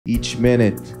Each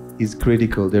minute is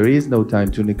critical. There is no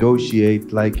time to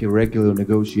negotiate like a regular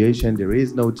negotiation. There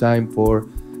is no time for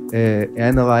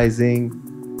analyzing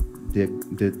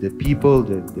the people,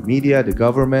 the media, the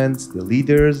governments, the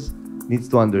leaders needs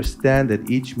to understand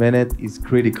that each minute is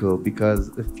critical,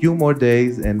 because a few more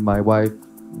days and my wife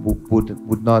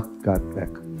would not got back.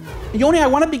 Yoni, I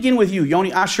want to begin with you,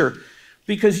 Yoni Asher,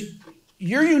 because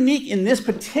you're unique in this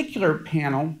particular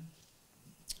panel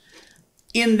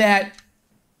in that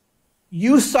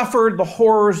you suffered the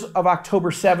horrors of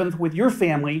October 7th with your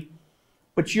family,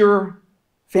 but your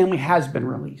family has been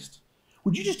released.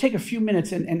 Would you just take a few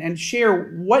minutes and share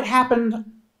what happened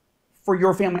for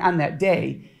your family on that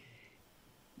day?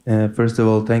 First of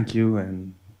all, thank you,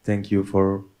 and thank you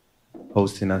for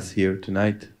hosting us here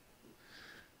tonight.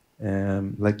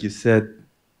 Like you said,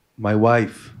 my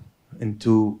wife and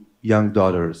two young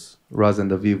daughters, Raz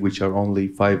and Aviv, which are only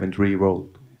 5 and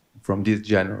 3-year-old, from this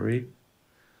January,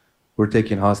 were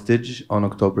taken hostage on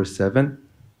October 7th,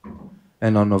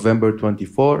 and on November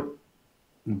 24,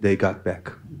 they got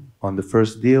back on the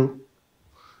first deal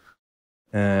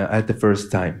at the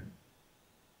first time.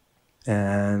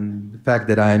 And the fact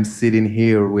that I am sitting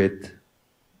here with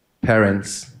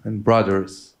parents and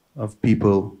brothers of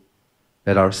people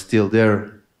that are still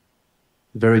there,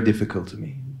 very difficult to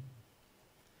me.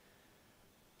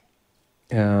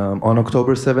 On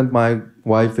October 7th, my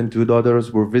wife and two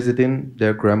daughters were visiting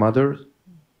their grandmother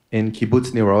in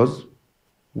Kibbutz Nir Oz.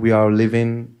 We are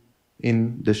living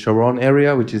in the Sharon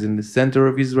area, which is in the center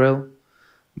of Israel,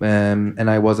 and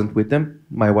I wasn't with them.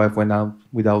 My wife went out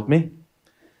without me,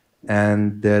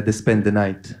 and they spent the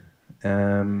night.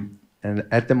 And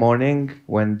at the morning,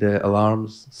 when the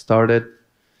alarms started,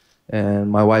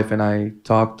 and my wife and I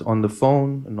talked on the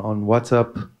phone and on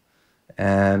WhatsApp,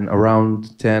 and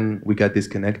around 10, we got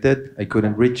disconnected. I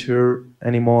couldn't reach her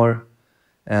anymore.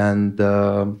 And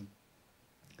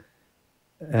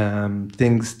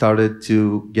things started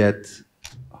to get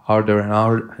harder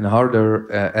and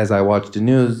harder. As I watched the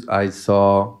news, I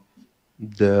saw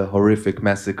the horrific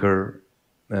massacre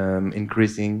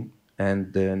increasing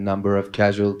and the number of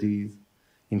casualties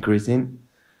increasing.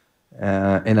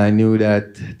 And I knew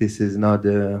that this is not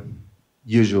the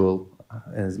usual,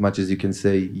 as much as you can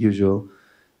say, usual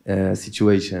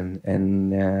situation.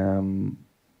 And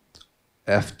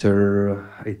after,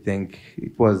 I think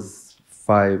it was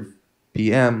 5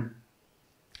 p.m.,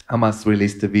 Hamas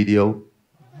released a video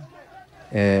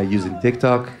using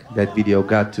TikTok. That video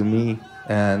got to me,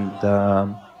 and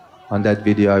on that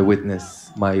video I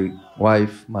witnessed my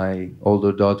wife, my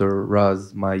older daughter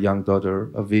Raz, my young daughter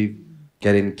Aviv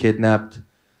getting kidnapped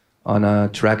on a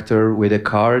tractor with a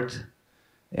cart.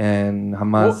 And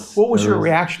Hamas... What was your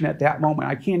reaction at that moment?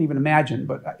 I can't even imagine,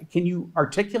 but can you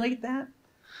articulate that?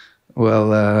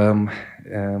 Well,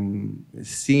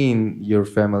 seeing your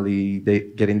family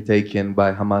getting taken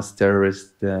by Hamas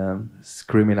terrorists,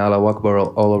 screaming Allahu Akbar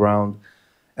all around,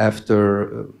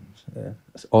 after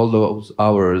all those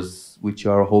hours, which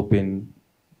you are hoping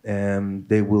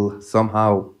they will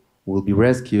somehow be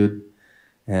rescued.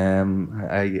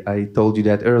 I told you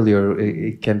that earlier.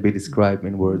 It can't be described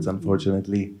in words,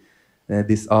 unfortunately.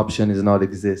 This option does not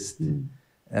exist.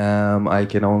 I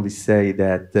can only say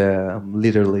that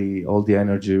literally all the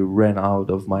energy ran out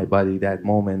of my body that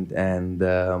moment, and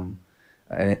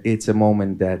it's a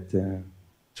moment that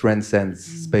transcends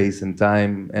space and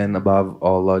time and above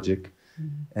all logic.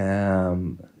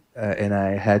 And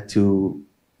I had to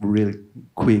really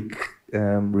quick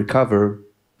recover,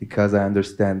 because I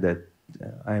understand that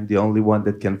I am the only one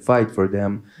that can fight for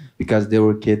them, because they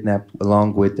were kidnapped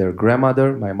along with their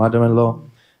grandmother, my mother-in-law,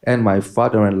 and my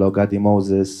father-in-law, Gadi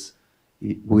Moses,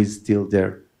 who is still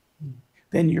there.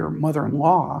 Then your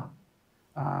mother-in-law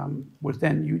was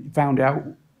then, you found out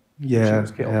she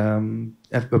was killed.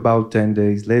 About 10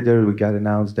 days later, we got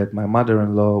announced that my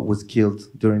mother-in-law was killed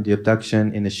during the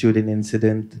abduction in a shooting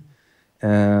incident.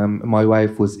 My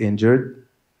wife was injured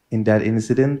in that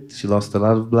incident. She lost a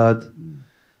lot of blood.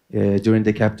 During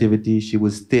the captivity, she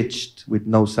was stitched with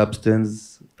no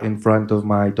substance in front of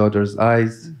my daughter's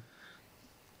eyes.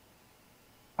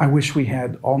 I wish we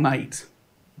had all night,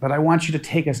 but I want you to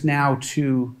take us now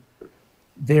to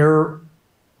their,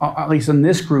 at least in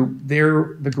this group,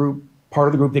 they're the group, part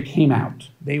of the group that came out.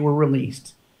 They were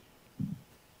released.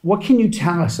 What can you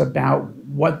tell us about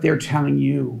what they're telling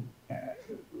you,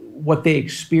 what they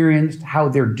experienced, how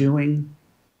they're doing?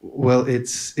 Well,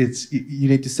 you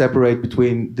need to separate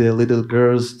between the little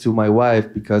girls to my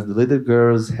wife, because the little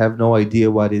girls have no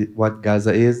idea what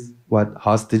Gaza is, what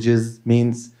hostages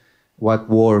means, what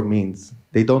war means.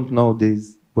 They don't know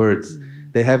these words.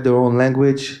 They have their own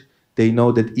language. They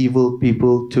know that evil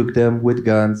people took them with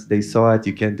guns. They saw it.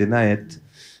 You can't deny it.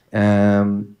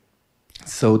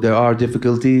 So there are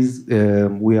difficulties.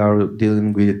 We are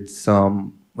dealing with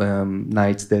some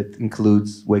nights that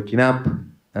includes waking up.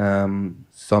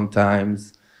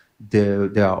 Sometimes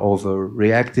they are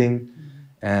overreacting.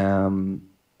 And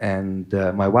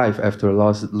my wife, after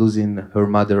losing her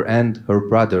mother and her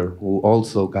brother, who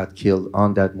also got killed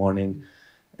on that morning,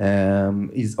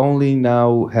 is only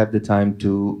now have the time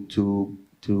to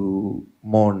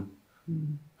mourn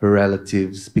her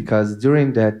relatives, because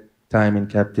during that time in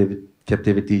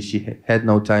captivity she had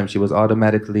no time. She was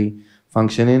automatically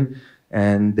functioning,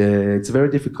 and it's very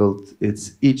difficult.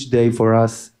 It's each day for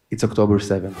us. It's October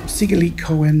 7th. Sigalit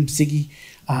Cohen, Siggy,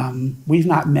 we've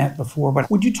not met before, but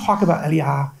would you talk about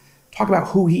Elia? Talk about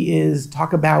who he is.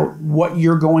 Talk about what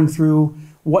you're going through,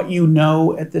 what you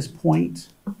know at this point.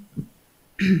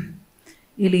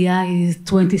 Elia is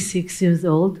 26 years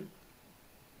old.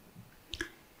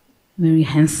 Very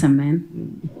handsome man,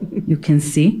 you can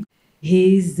see.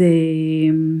 He's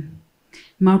a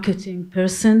marketing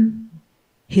person.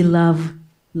 He loves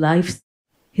life.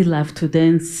 He loves to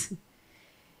dance.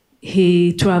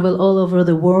 He travels all over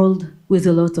the world with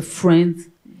a lot of friends.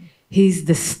 He's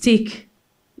the stick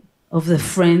of the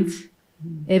friends.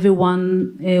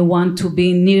 Everyone wants to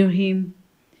be near him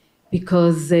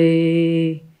because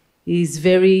he's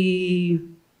very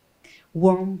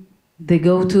warm. They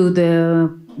go to the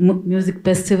music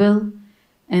festival,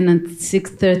 and at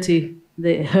 6:30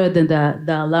 they heard the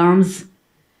alarms,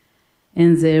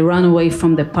 and they run away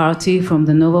from the party, from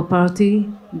the Nova party.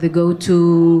 They go to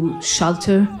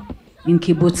shelter in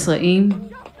Kibbutz Ra'im,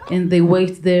 and they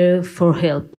wait there for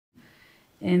help.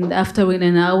 And after in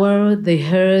an hour, they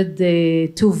heard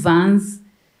two vans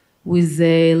with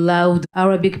loud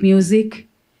Arabic music.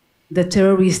 The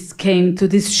terrorists came to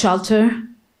this shelter,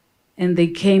 and they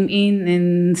came in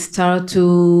and started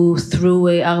to throw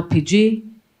a RPG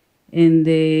and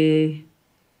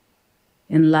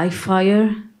live fire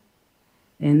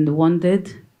and wounded.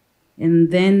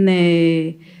 And then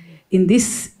in this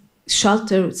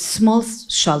shelter, small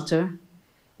shelter,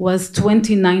 was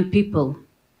 29 people,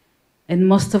 and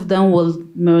most of them were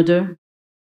murdered.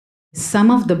 Some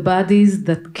of the bodies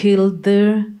that killed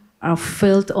there are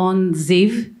felt on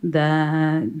Ziv,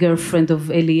 the girlfriend of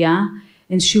Elia,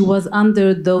 and she was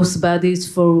under those bodies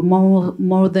for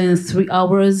more than 3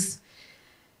 hours,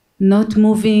 not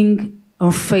moving.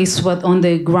 Her face was on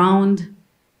the ground,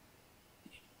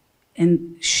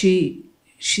 and she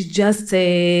just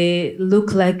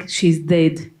looked like she's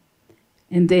dead.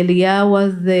 And Elia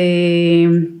was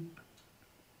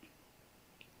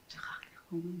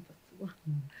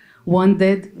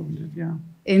wounded, Yeah.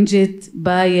 injured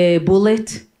by a bullet.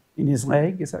 In his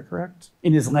leg, is that correct?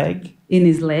 In his leg? In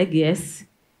his leg, yes.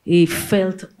 He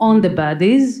felt on the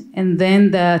bodies, and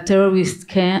then the terrorists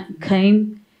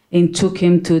came and took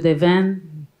him to the van.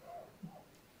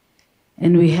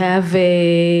 And we have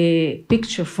a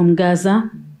picture from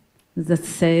Gaza that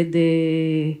said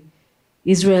the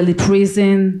Israeli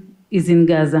prison is in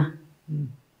Gaza.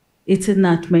 It's a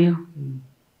nightmare.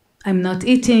 I'm not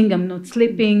eating, I'm not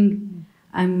sleeping.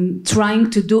 I'm trying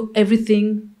to do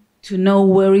everything to know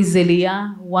where is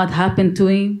Elia, what happened to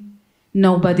him.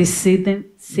 Nobody see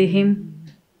him.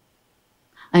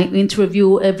 I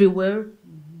interview everywhere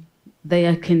that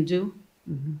I can do.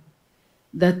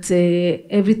 That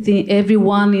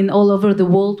everyone in all over the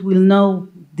world will know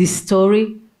this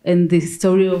story and the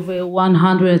story of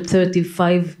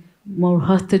 135 more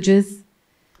hostages.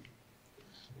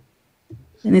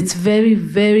 And it's very,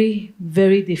 very,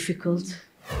 very difficult.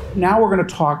 Now we're going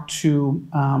to talk to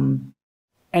an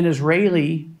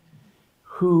Israeli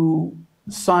whose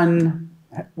son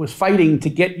was fighting to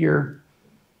get your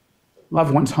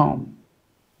loved ones home.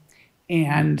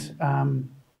 And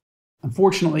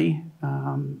unfortunately,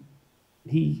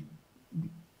 he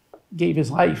gave his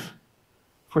life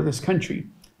for this country.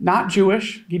 Not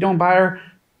Jewish. Gidon Bayer,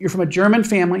 you're from a German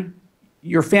family.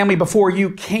 Your family before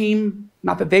you came,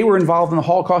 not that they were involved in the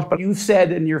Holocaust, but you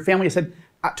said, and your family said,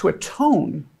 to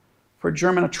atone for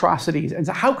German atrocities. And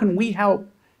so how can we help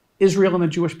Israel and the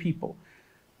Jewish people?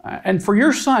 And for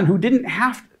your son, who didn't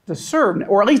have to serve,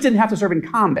 or at least didn't have to serve in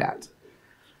combat,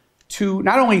 to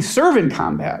not only serve in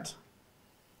combat,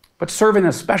 but serve in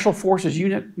a special forces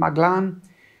unit, Maglan,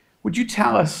 would you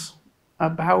tell us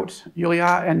about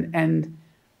Yulia and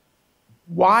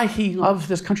why he loves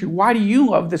this country? Why do you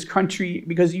love this country?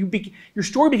 Because your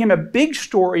story became a big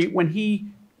story when he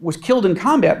was killed in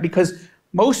combat, because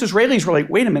most Israelis were like,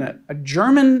 wait a minute, a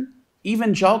German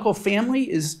evangelical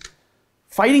family is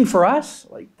fighting for us?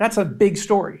 Like, that's a big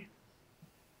story.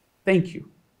 Thank you.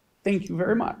 Thank you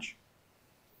very much.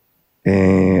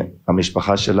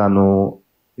 המשפחה שלנו,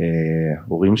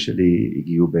 הורים שלי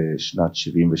הגיעו בשנת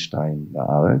 72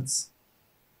 לארץ.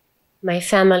 My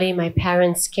family, my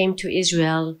parents came to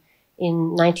Israel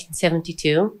in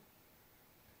 1972.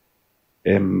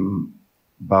 הם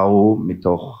באו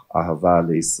מתוך אהבה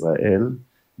לישראל,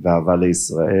 ואהבה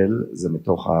לישראל זה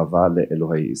מתוך אהבה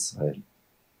לאלוהי ישראל.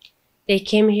 They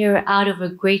came here out of a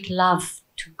great love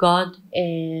to God,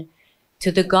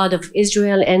 to the God of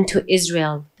Israel and to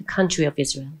Israel, the country of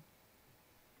Israel.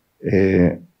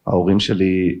 ההורים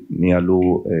שלי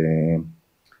ניהלו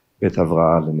בית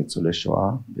הבראה לניצולי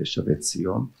שואה בשבי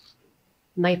ציון.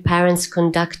 My parents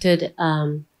conducted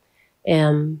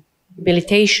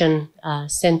rehabilitation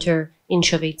center in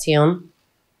Shavei Zion.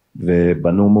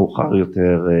 ובנו מאוחר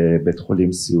יותר בית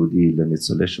חולים סיעודי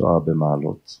לניצולי שואה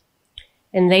במעלות.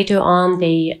 And later on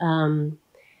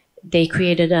they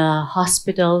created a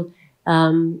hospital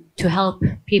to help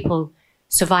people,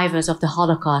 survivors of the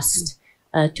Holocaust,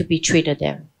 to be treated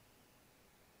there.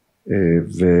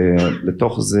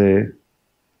 ולתוך זה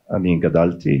אני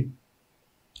גדלתי.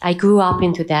 I grew up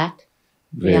into that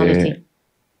reality.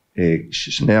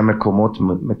 שני המקומות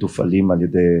מתופעלים על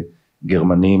ידי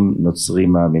גרמנים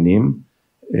נוצרים מאמינים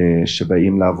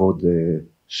שבאים לעבוד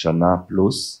שנה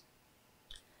פלוס.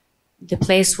 The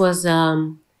place was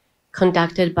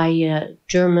conducted by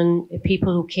German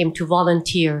people who came to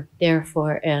volunteer there for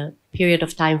a period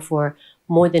of time for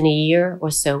more than a year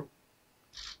or so.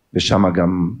 ושם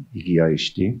גם הגיעה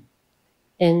אשתי.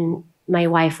 And my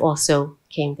wife also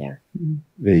came there.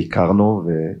 והכרנו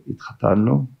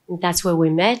והתחתנו. That's where we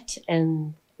met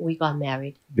and we got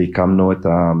married. והקמנו את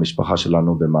המשפחה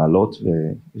שלנו במעלות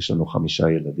ויש לנו 5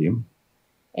 ילדים.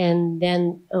 And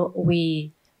then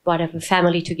we brought up a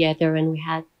family together and we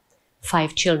had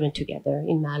 5 children together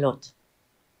in Maalot.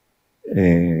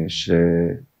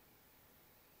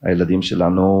 שהילדים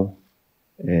שלנו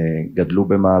גדלו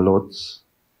במעלות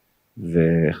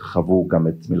וחוו גם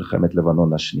את מלחמת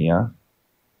לבנון השנייה.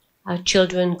 Our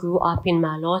children grew up in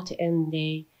Maalot and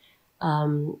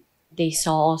they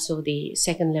saw also the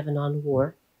Second Lebanon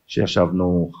War.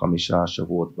 שישבנו 5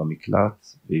 שבועות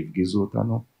במקלט והפגיזו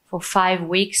אותנו. For 5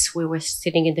 weeks we were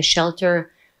sitting in the shelter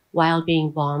while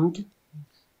being bombed.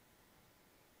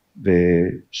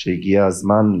 ושהגיע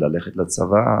הזמן ללכת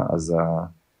לצבא, אז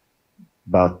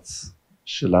הבת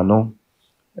שלנו,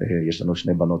 יש לנו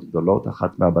 2 בנות גדולות,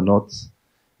 אחת מהבנות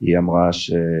היא אמרה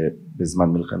שבזמן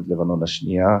מלחמת לבנון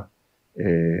השנייה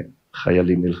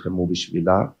חיילים נלחמו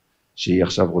בשבילה, שהיא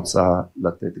עכשיו רוצה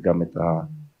לתת גם את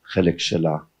החלק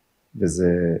שלה,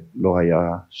 וזה לא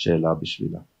היה שאלה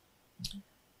בשבילה.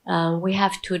 We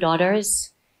have 2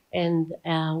 daughters and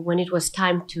when it was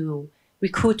time to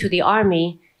recruit to the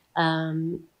army,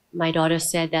 my daughter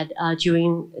said that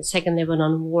during the Second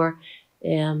Lebanon War,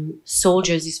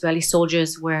 soldiers, Israeli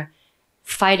soldiers were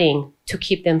fighting to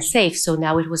keep them safe, so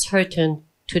now it was her turn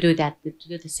to do that, to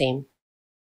do the same.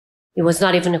 It was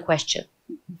not even a question.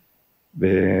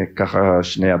 וככה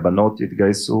 2 הבנות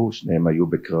התגייסו, 2 היו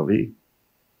בקרבי.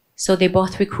 So they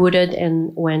both recruited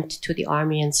and went to the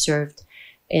army and served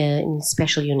in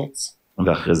special units.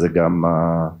 ואחרי זה גם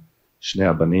 2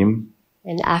 הבנים.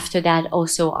 And after that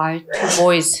also our 2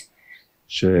 boys.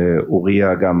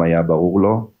 שאוריה גם היה ברור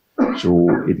לו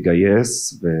שהוא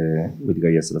התגייס והוא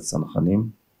התגייס לצנחנים.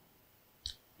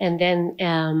 And then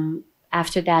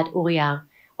after that Uriah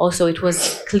also it was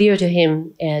clear to him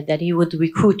that he would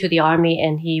recruit to the army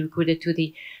and he recruited to the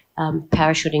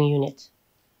parachuting unit.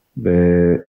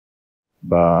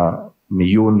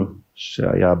 ובמיון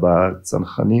שהיה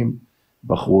בצנחנים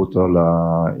בחרו אותו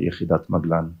ליחידת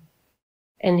מגלן.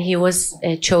 And he was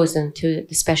chosen to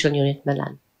the special unit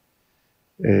Malan.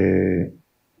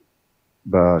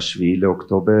 ב7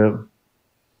 לאוקטובר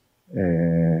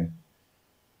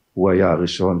הוא היה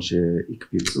הראשון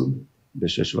שהקפיצו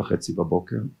ב6:30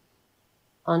 בבוקר.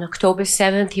 On October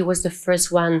 7th he was the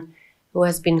first one who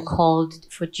has been called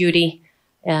for duty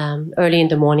early in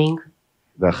the morning.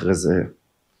 ואחרי זה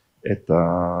את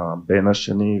הבן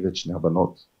השני ואת 2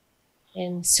 הבנות.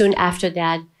 And soon after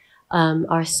that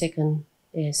our second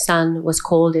son was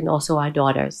called and also our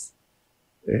daughters.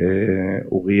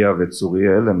 אוריה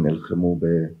וצוריאל הם נלחמו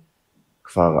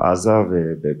בכפר עזה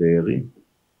ובבארי.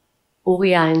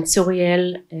 Uriah and Suriel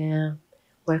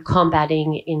were combating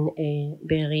in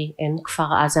Be'eri and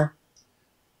Kfar Aza.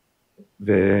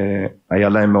 והיה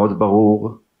להם מאוד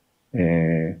ברור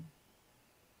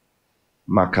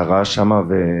מה קרה שם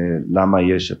ולמה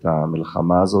יש את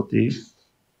המלחמה הזאת.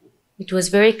 It was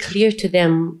very clear to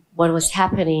them what was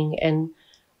happening and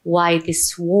why this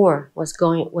war was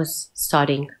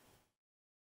starting.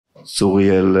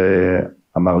 צוריאל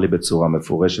אמר לי בצורה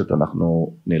מפורשת,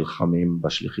 אנחנו נלחמים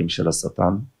בשליחים של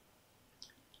השטן.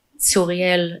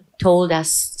 Suriel told us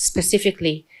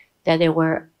specifically that they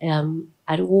were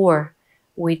at war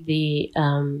with the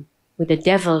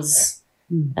devil's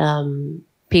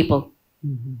people.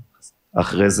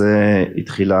 אחרי זה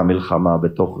התחילה המלחמה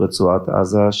בתוך רצועת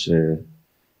עזה,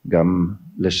 שגם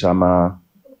לשם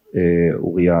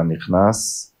אוריה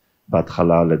נכנס,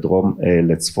 בהתחלה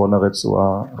לצפון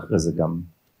הרצועה, אחרי זה גם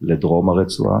לדרום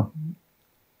הרצועה.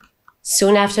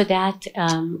 Soon after that,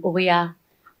 Uriah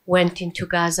went into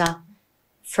Gaza.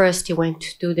 First he went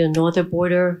to the northern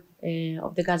border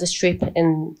of the Gaza Strip,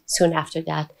 and soon after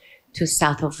that to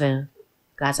south of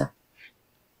Gaza.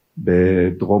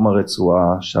 בדרום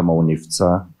הרצועה שם הוא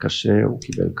נפצע קשה, הוא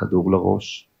קיבל כדור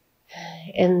לראש.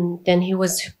 And then he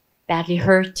was badly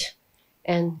hurt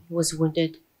and was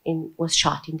wounded was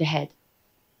shot in the head.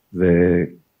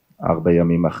 ו4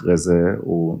 ימים אחרי זה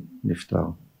הוא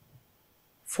נפטר.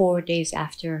 4 days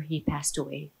after he passed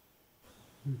away.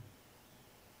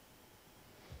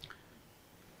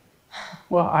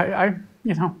 Well, I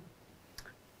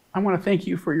want to thank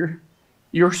you for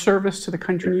your service to the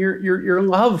country, and your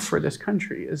love for this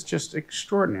country is just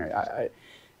extraordinary.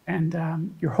 And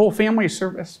your whole family's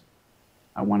service,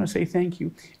 I want to say thank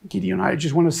you. Gideon, I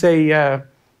just want to say,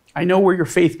 I know where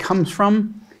your faith comes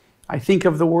from. I think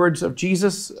of the words of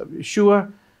Jesus, of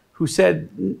Yeshua, who said,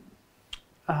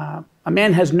 a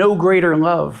man has no greater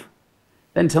love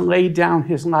than to lay down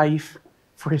his life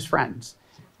for his friends.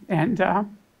 And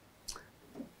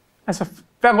as a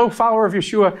fellow follower of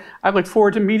Yeshua, I look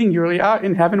forward to meeting you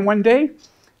in heaven one day.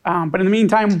 But in the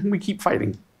meantime, we keep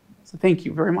fighting. So thank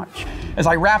you very much. As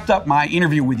I wrapped up my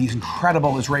interview with these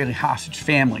incredible Israeli hostage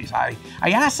families, I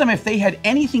asked them if they had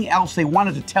anything else they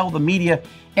wanted to tell the media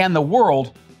and the world,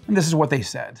 and this is what they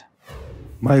said.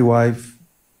 My wife,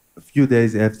 a few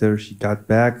days after she got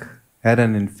back, had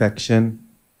an infection.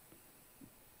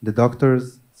 The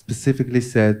doctors specifically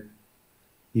said,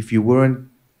 if you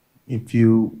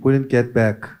wouldn't get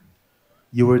back,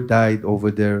 you would died over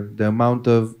there. The amount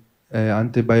of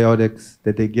antibiotics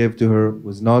that they gave to her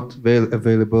was not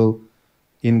available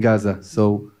in Gaza.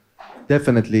 So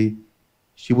definitely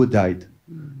she would died.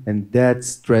 And that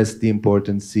stressed the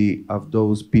importance of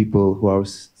those people who are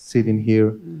sitting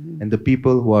here and the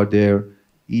people who are there.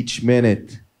 Each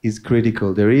minute is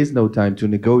critical. There is no time to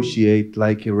negotiate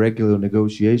like a regular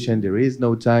negotiation. There is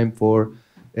no time for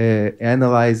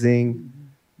analyzing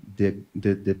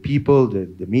the people,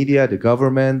 the media, the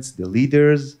governments, the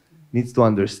leaders needs to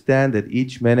understand that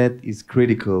each minute is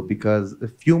critical, because a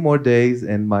few more days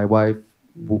and my wife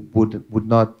would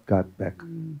not got back.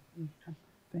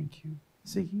 Thank you.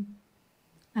 Ziggy?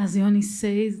 As Yoni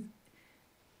says,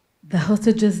 the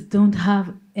hostages don't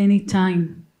have any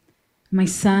time. My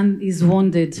son is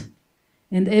wounded,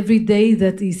 and every day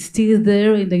that he's still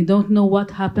there and I don't know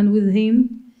what happened with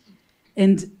him,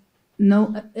 and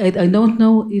I don't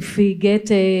know if he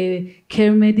get a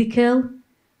care medical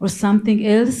or something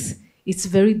else. It's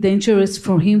very dangerous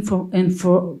for him and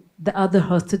for the other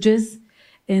hostages.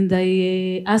 And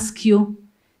I ask you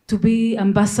to be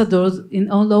ambassadors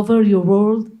in all over your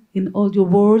world,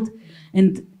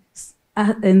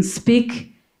 and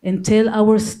speak and tell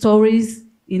our stories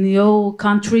in your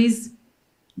countries,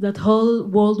 that whole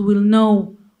world will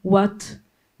know what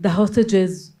the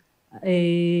hostages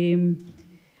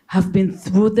have been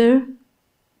through there,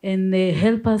 and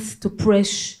help us to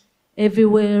press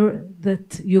everywhere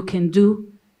that you can do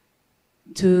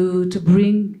to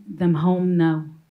bring them home now.